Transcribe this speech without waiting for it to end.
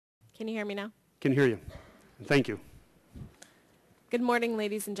Can you hear me now? Can hear you. Thank you. Good morning,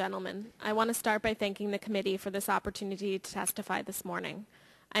 ladies and gentlemen. I want to start by thanking the committee for this opportunity to testify this morning.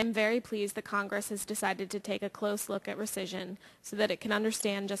 I'm very pleased that Congress has decided to take a close look at rescission so that it can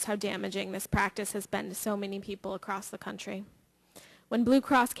understand just how damaging this practice has been to so many people across the country. When Blue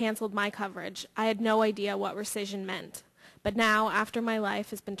Cross canceled my coverage, I had no idea what rescission meant. But now, after my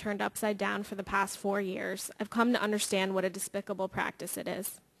life has been turned upside down for the past 4 years, I've come to understand what a despicable practice it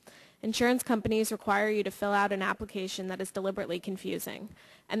is. Insurance companies require you to fill out an application that is deliberately confusing,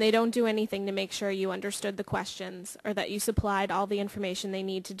 and they don't do anything to make sure you understood the questions or that you supplied all the information they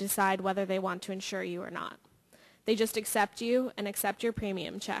need to decide whether they want to insure you or not. They just accept you and accept your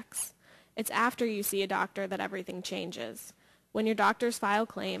premium checks. It's after you see a doctor that everything changes. When your doctors file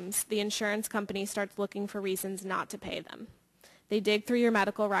claims, the insurance company starts looking for reasons not to pay them. They dig through your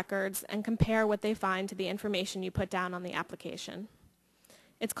medical records and compare what they find to the information you put down on the application.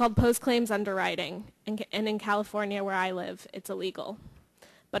 It's called post-claims underwriting, and in California where I live, it's illegal.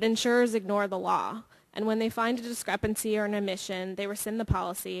 But insurers ignore the law, and when they find a discrepancy or an omission, they rescind the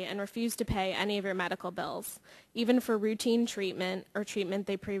policy and refuse to pay any of your medical bills, even for routine treatment or treatment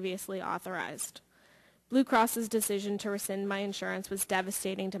they previously authorized. Blue Cross's decision to rescind my insurance was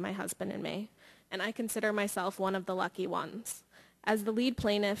devastating to my husband and me, and I consider myself one of the lucky ones. As the lead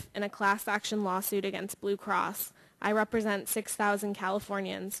plaintiff in a class action lawsuit against Blue Cross, I represent 6,000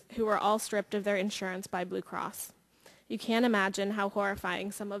 Californians who were all stripped of their insurance by Blue Cross. You can't imagine how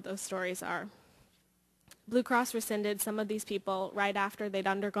horrifying some of those stories are. Blue Cross rescinded some of these people right after they'd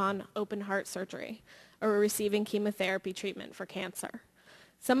undergone open heart surgery or were receiving chemotherapy treatment for cancer.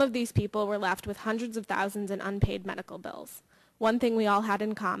 Some of these people were left with hundreds of thousands in unpaid medical bills. One thing we all had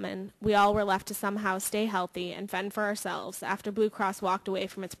in common, we all were left to somehow stay healthy and fend for ourselves after Blue Cross walked away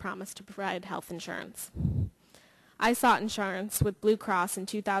from its promise to provide health insurance. I sought insurance with Blue Cross in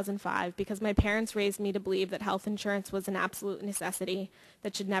 2005 because my parents raised me to believe that health insurance was an absolute necessity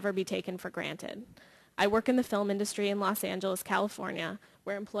that should never be taken for granted. I work in the film industry in Los Angeles, California,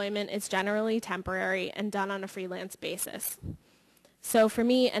 where employment is generally temporary and done on a freelance basis. So for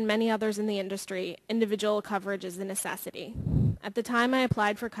me and many others in the industry, individual coverage is a necessity. At the time I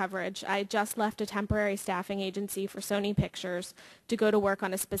applied for coverage, I had just left a temporary staffing agency for Sony Pictures to go to work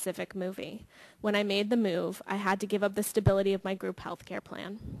on a specific movie. When I made the move, I had to give up the stability of my group health care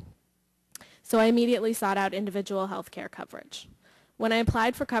plan. So I immediately sought out individual health care coverage. When I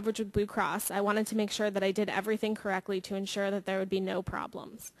applied for coverage with Blue Cross, I wanted to make sure that I did everything correctly to ensure that there would be no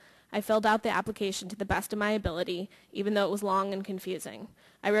problems. I filled out the application to the best of my ability, even though it was long and confusing.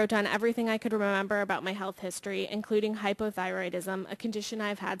 I wrote down everything I could remember about my health history, including hypothyroidism, a condition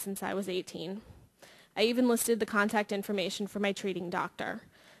I've had since I was 18. I even listed the contact information for my treating doctor.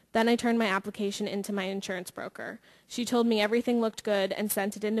 Then I turned my application into my insurance broker. She told me everything looked good and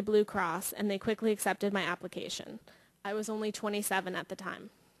sent it into Blue Cross, and they quickly accepted my application. I was only 27 at the time.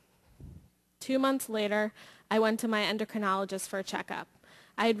 2 months later, I went to my endocrinologist for a checkup.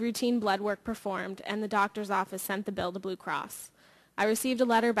 I had routine blood work performed, and the doctor's office sent the bill to Blue Cross. I received a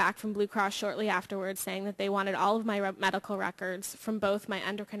letter back from Blue Cross shortly afterwards saying that they wanted all of my medical records from both my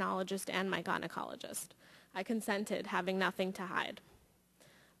endocrinologist and my gynecologist. I consented, having nothing to hide.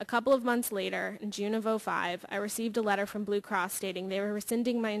 A couple of months later, in June of 2005, I received a letter from Blue Cross stating they were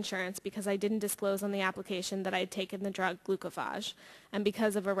rescinding my insurance because I didn't disclose on the application that I had taken the drug glucophage, and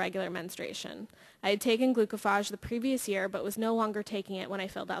because of irregular menstruation. I had taken glucophage the previous year, but was no longer taking it when I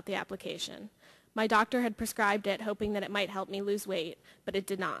filled out the application. My doctor had prescribed it, hoping that it might help me lose weight, but it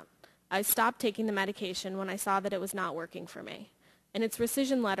did not. I stopped taking the medication when I saw that it was not working for me. In its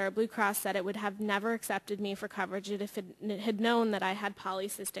rescission letter, Blue Cross said it would have never accepted me for coverage if it had known that I had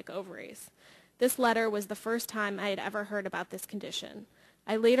polycystic ovaries. This letter was the first time I had ever heard about this condition.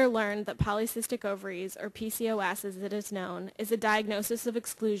 I later learned that polycystic ovaries, or PCOS as it is known, is a diagnosis of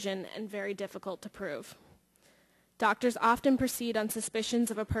exclusion and very difficult to prove. Doctors often proceed on suspicions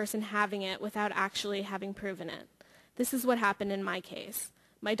of a person having it without actually having proven it. This is what happened in my case.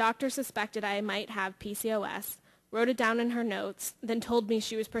 My doctor suspected I might have PCOS, wrote it down in her notes, then told me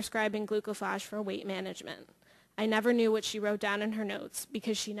she was prescribing glucophage for weight management. I never knew what she wrote down in her notes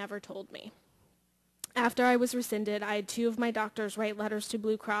because she never told me. After I was rescinded, I had 2 of my doctors write letters to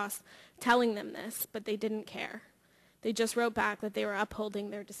Blue Cross telling them this, but they didn't care. They just wrote back that they were upholding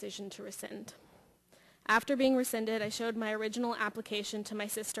their decision to rescind. After being rescinded, I showed my original application to my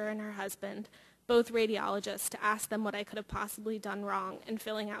sister and her husband, both radiologists, to ask them what I could have possibly done wrong in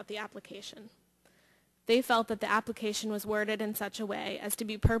filling out the application. They felt that the application was worded in such a way as to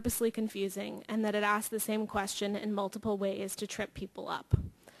be purposely confusing and that it asked the same question in multiple ways to trip people up.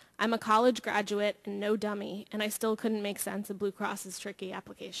 I'm a college graduate and no dummy, and I still couldn't make sense of Blue Cross's tricky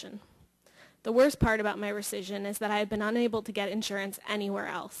application. The worst part about my rescission is that I have been unable to get insurance anywhere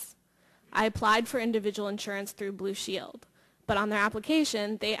else. I applied for individual insurance through Blue Shield, but on their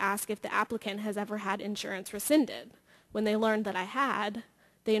application, they ask if the applicant has ever had insurance rescinded. When they learned that I had,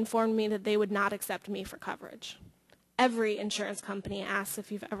 they informed me that they would not accept me for coverage. Every insurance company asks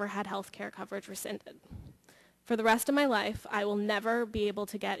if you've ever had health care coverage rescinded. For the rest of my life, I will never be able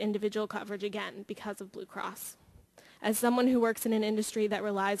to get individual coverage again because of Blue Cross. As someone who works in an industry that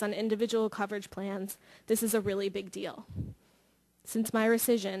relies on individual coverage plans, this is a really big deal. Since my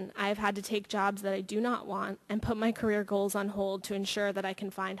rescission, I have had to take jobs that I do not want and put my career goals on hold to ensure that I can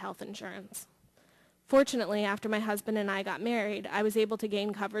find health insurance. Fortunately, after my husband and I got married, I was able to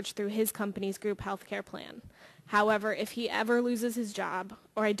gain coverage through his company's group health care plan. However, if he ever loses his job,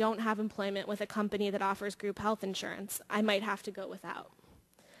 or I don't have employment with a company that offers group health insurance, I might have to go without.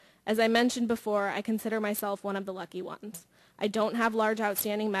 As I mentioned before, I consider myself one of the lucky ones. I don't have large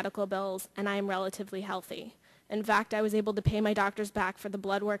outstanding medical bills, and I am relatively healthy. In fact, I was able to pay my doctors back for the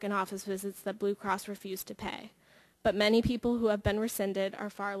blood work and office visits that Blue Cross refused to pay. But many people who have been rescinded are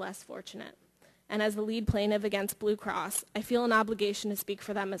far less fortunate. And as the lead plaintiff against Blue Cross, I feel an obligation to speak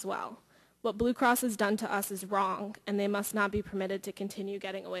for them as well. What Blue Cross has done to us is wrong, and they must not be permitted to continue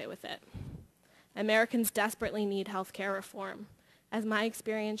getting away with it. Americans desperately need health care reform. As my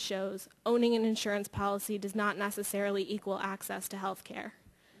experience shows, owning an insurance policy does not necessarily equal access to health care.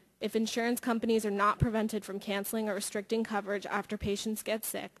 If insurance companies are not prevented from canceling or restricting coverage after patients get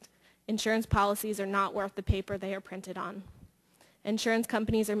sick, insurance policies are not worth the paper they are printed on. Insurance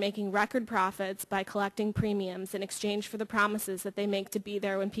companies are making record profits by collecting premiums in exchange for the promises that they make to be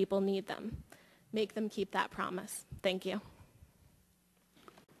there when people need them. Make them keep that promise. Thank you.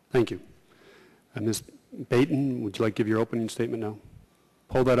 Thank you. Ms. Baton, would you like to give your opening statement now?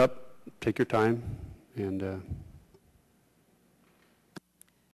 Pull that up, take your time, and